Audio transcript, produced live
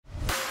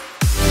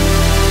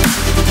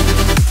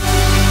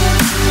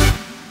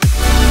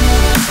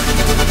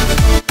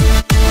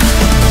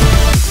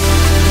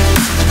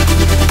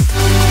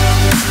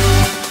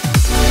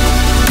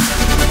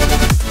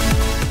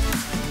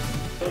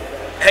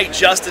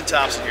Justin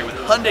Thompson here with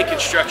Hyundai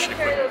Construction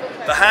Equipment.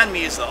 Behind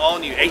me is the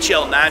all-new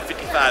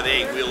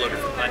HL955A Wheel Loader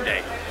from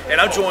Hyundai. And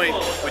I'm joined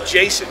with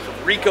Jason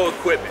from Rico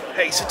Equipment.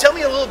 Hey, so tell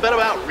me a little bit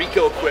about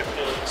Rico Equipment.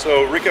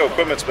 So Rico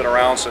Equipment's been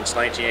around since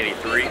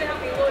 1983,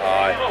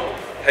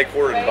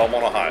 headquartered in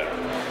Belmont, Ohio.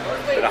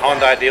 Been a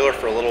Hyundai dealer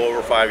for a little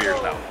over 5 years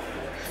now.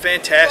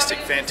 Fantastic,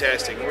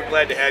 fantastic. We're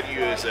glad to have you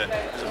as a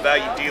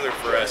valued dealer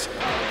for us.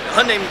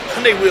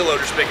 Hyundai Wheel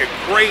Loaders make a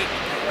great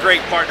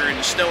partner in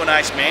the snow and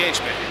ice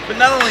management. But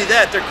not only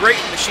that, they're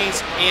great machines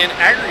in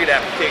aggregate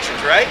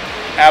applications, right?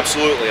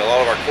 Absolutely. A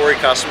lot of our quarry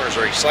customers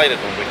are excited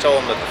when we tell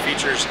them that the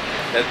features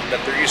that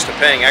they're used to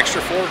paying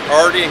extra for are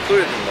already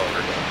included in the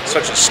loader,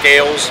 such as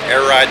scales,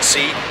 air ride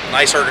seat,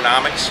 nice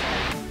ergonomics.